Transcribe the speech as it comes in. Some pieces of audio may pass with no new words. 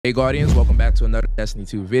Hey Guardians, welcome back to another Destiny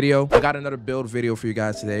 2 video. I got another build video for you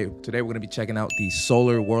guys today. Today we're going to be checking out the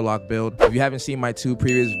Solar Warlock build. If you haven't seen my two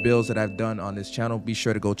previous builds that I've done on this channel, be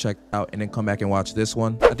sure to go check it out and then come back and watch this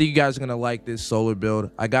one. I think you guys are going to like this Solar build.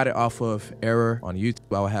 I got it off of Ehroar on YouTube.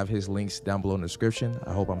 I'll have his links down below in the description.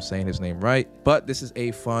 I hope I'm saying his name right. But this is a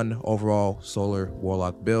fun overall Solar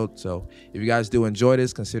Warlock build. So if you guys do enjoy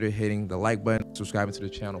this, consider hitting the like button, subscribing to the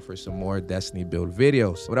channel for some more Destiny build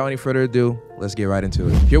videos. Without any further ado, let's get right into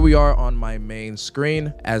it. Here we are on my main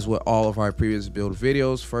screen. As with all of our previous build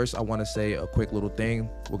videos, first I want to say a quick little thing.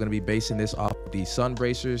 We're going to be basing this off the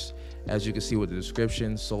sunbracers. As you can see with the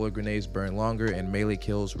description, solar grenades burn longer and melee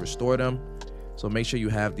kills restore them. So make sure you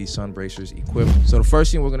have these sunbracers equipped. So the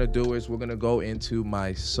first thing we're going to do is we're going to go into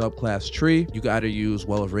my subclass tree. You can either use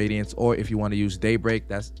Well of Radiance, or if you want to use Daybreak,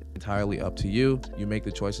 that's entirely up to you. You make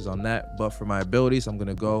the choices on that. But for my abilities, I'm going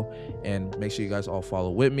to go and make sure you guys all follow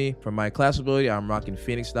with me. For my class ability, I'm rocking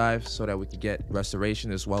Phoenix Dive so that we can get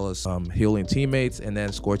restoration as well as healing teammates, and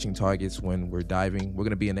then scorching targets when we're diving. We're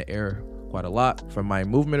going to be in the air quite a lot. For my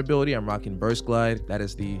movement ability, I'm rocking Burst Glide. That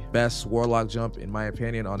is the best Warlock jump in my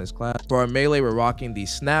opinion on this class. For our melee, we're rocking the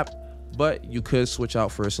Snap, but you could switch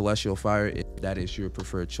out for a Celestial Fire if that is your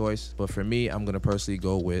preferred choice. But for me, I'm going to personally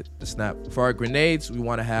go with the Snap. For our grenades, we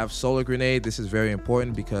want to have Solar Grenade. This is very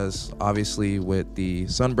important because obviously with the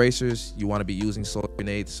Sunbracers, you want to be using Solar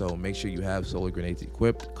Grenades, so make sure you have Solar Grenades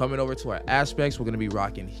equipped. Coming over to our aspects, we're going to be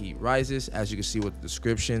rocking Heat Rises. As you can see with the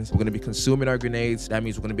descriptions, we're going to be consuming our grenades. That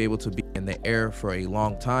means we're going to be able to be in the air for a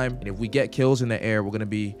long time, and if we get kills in the air, we're going to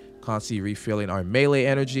be constantly refilling our melee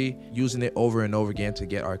energy, using it over and over again to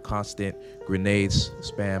get our constant grenades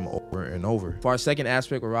spam over and over. For our second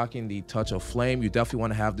aspect, we're rocking the Touch of Flame. You definitely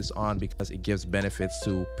want to have this on because it gives benefits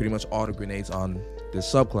to pretty much all the grenades on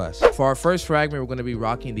this subclass. For our first fragment, we're going to be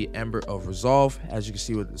rocking the Ember of Resolve. As you can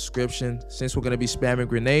see with the description, since we're going to be spamming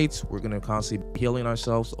grenades, we're going to constantly be healing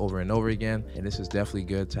ourselves over and over again, and this is definitely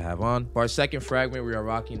good to have on. For our second fragment, we are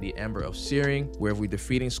rocking the Ember of Searing, where if we're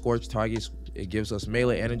defeating scorched targets, it gives us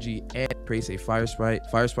melee energy and creates a fire sprite.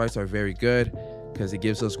 Fire sprites are very good because it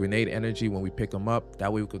gives us grenade energy when we pick them up.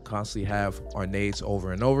 That way we could constantly have our nades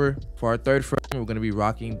over and over. For our third fragment, we're going to be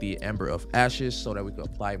rocking the Ember of Ashes so that we can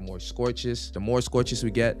apply more scorches. The more scorches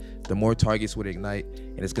we get, the more targets would ignite,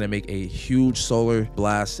 and it's going to make a huge solar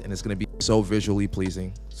blast, and it's going to be so visually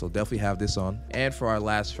pleasing. So definitely have this on. And for our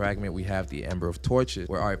last fragment, we have the Ember of Torches,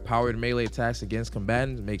 where our powered melee attacks against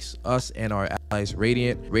combatants makes us and our allies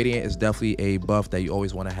radiant. Radiant is definitely a buff that you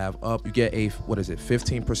always want to have up. You get a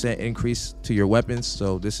 15% increase to your weapons,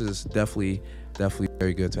 so this is definitely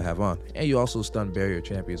very good to have on. And you also stun barrier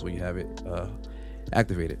champions when you have it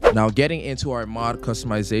activated. Now getting into our mod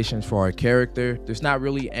customizations for our character, there's not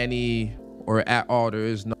really any, or at all, there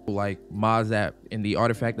is no like mods that in the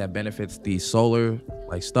artifact that benefits the solar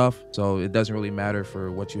like stuff, so it doesn't really matter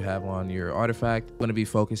for what you have on your artifact. I'm going to be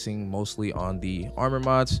focusing mostly on the armor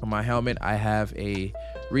mods. For my helmet, I have a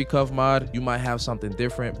recov mod. You might have something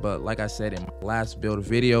different, but like I said in my last build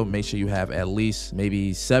video, make sure you have at least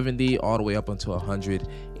maybe 70 all the way up until 100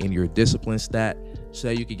 in your discipline stat, so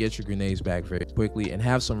that you can get your grenades back very quickly and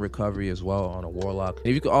have some recovery as well on a Warlock. And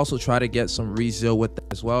if you could also try to get some rezeal with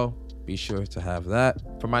that as well, be sure to have that.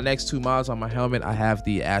 For my next two mods on my helmet, I have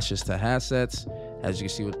the Ashes to Assets. As you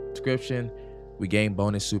can see with the description, we gain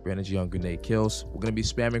bonus super energy on grenade kills. We're going to be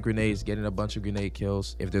spamming grenades, getting a bunch of grenade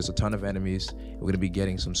kills. If there's a ton of enemies, we're going to be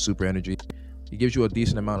getting some super energy. It gives you a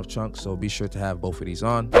decent amount of chunks, so be sure to have both of these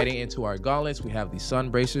on. Getting into our gauntlets, we have the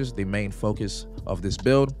Sunbracers, the main focus of this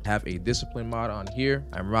build. Have a discipline mod on here.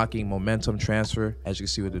 I'm rocking Momentum Transfer. As you can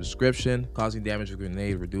see with the description, causing damage with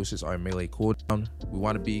grenade reduces our melee cooldown. We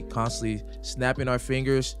want to be constantly snapping our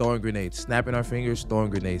fingers, throwing grenades, snapping our fingers, throwing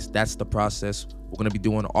grenades. That's the process. We're going to be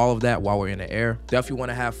doing all of that while we're in the air. Definitely want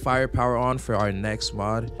to have Firepower on for our next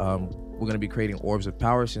mod. We're going to be creating Orbs of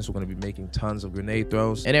Power since we're going to be making tons of grenade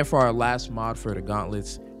throws. And then for our last mod for the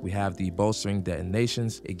gauntlets, we have the Bowstring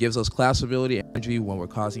Detonations. It gives us class ability energy when we're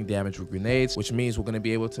causing damage with grenades, which means we're going to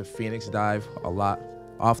be able to Phoenix Dive a lot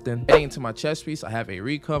often. Heading into my chest piece, I have a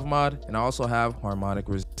recov mod, and I also have Harmonic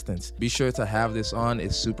Resistance. Be sure to have this on.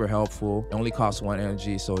 It's super helpful. It only costs 1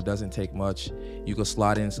 energy, so it doesn't take much. You can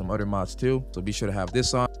slot in some other mods too, so be sure to have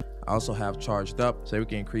this on. I also have Charged Up, so we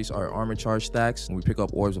can increase our armor charge stacks when we pick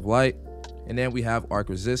up Orbs of Light. And then we have Arc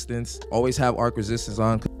Resistance. Always have Arc Resistance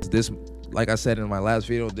on because this, like I said in my last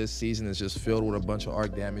video, this season is just filled with a bunch of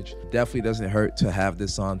arc damage. Definitely doesn't hurt to have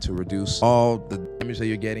this on to reduce all the damage that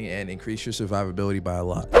you're getting and increase your survivability by a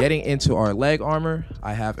lot. Getting into our leg armor,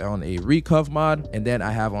 I have on a recov mod, and then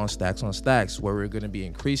I have on stacks, where we're going to be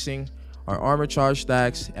increasing our armor charge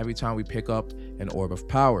stacks every time we pick up an orb of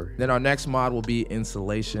power. Then our next mod will be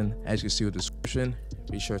insulation. As you can see with the description,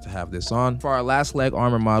 be sure to have this on. For our last leg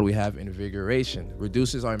armor mod, we have invigoration.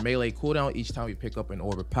 Reduces our melee cooldown each time we pick up an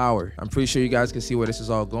orb of power. I'm pretty sure you guys can see where this is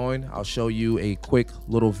all going. I'll show you a quick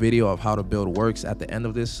little video of how the build works at the end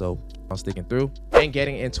of this, so I'm sticking through. And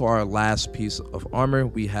getting into our last piece of armor,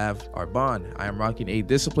 we have our bond. I am rocking a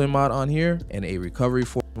discipline mod on here and a recovery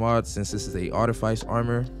force mod, since this is a artifice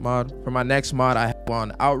armor mod. For my next mod, I have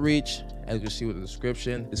on outreach. As you see with the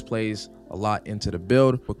description, this plays a lot into the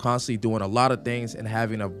build. We're constantly doing a lot of things and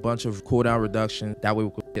having a bunch of cooldown reduction. That way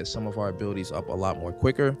we can get some of our abilities up a lot more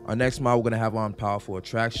quicker. Our next mod, we're going to have on powerful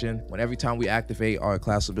attraction. When every time we activate our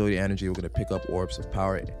class ability energy, we're going to pick up orbs of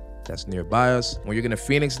power that's nearby us. When you're going to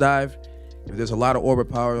Phoenix dive, if there's a lot of orb of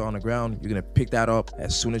power on the ground, you're going to pick that up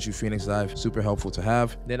as soon as you Phoenix dive. Super helpful to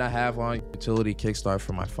have. Then I have on utility kickstart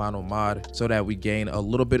for my final mod, so that we gain a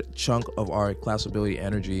little bit chunk of our class ability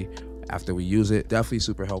energy after we use it. Definitely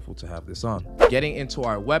super helpful to have this on. Getting into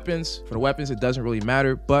our weapons. For the weapons, it doesn't really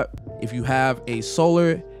matter, but if you have a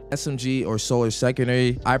solar SMG or solar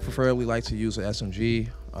secondary, I preferably like to use an SMG.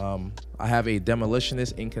 I have a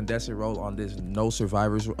demolitionist incandescent roll on this no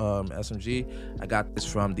survivors SMG. I got this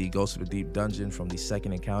from the Ghost of the Deep dungeon from the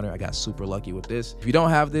second encounter. I got super lucky with this. If you don't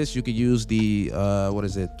have this, you could use the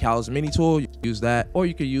Callus mini tool. You can use that, or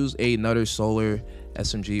you could use another solar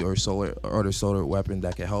SMG or solar weapon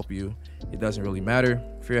that can help you. It doesn't really matter.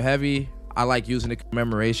 If you're heavy, I like using the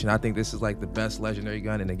commemoration. I think this is like the best legendary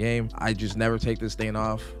gun in the game. I just never take this thing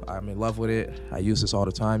off. I'm in love with it. I use this all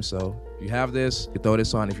the time. So if you have this, you can throw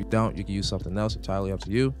this on. If you don't, you can use something else. Entirely up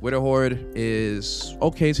to you. Wither Horde is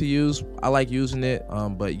okay to use. I like using it,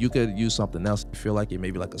 but you could use something else. If you feel like it,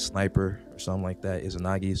 maybe like a sniper or something like that.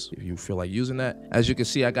 Izanagi's, if you feel like using that. As you can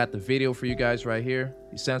see, I got the video for you guys right here.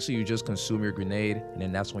 Essentially, you just consume your grenade, and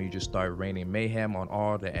then that's when you just start raining mayhem on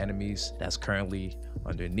all the enemies that's currently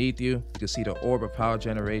underneath you. You can see the orb of power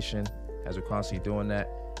generation as we're constantly doing that,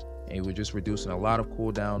 and we're just reducing a lot of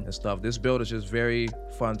cooldown and stuff. This build is just very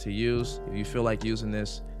fun to use. If you feel like using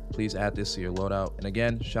this, please add this to your loadout. And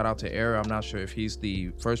again, shout out to Ehroar. I'm not sure if he's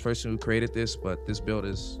the first person who created this, but this build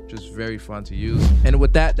is just very fun to use. And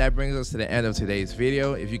with that, that brings us to the end of today's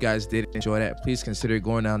video. If you guys did enjoy that, please consider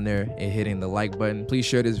going down there and hitting the like button. Please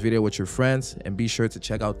share this video with your friends, and be sure to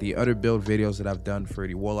check out the other build videos that I've done for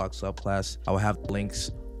the Warlock subclass. I will have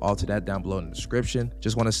links all to that down below in the description.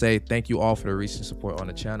 Just want to say thank you all for the recent support on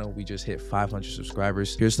the channel. We just hit 500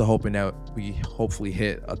 subscribers. Here's to hoping that we hopefully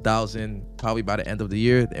hit 1,000 probably by the end of the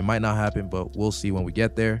year. It might not happen, but we'll see when we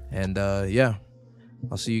get there. And yeah,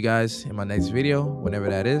 I'll see you guys in my next video, whenever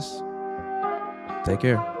that is. Take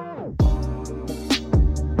care.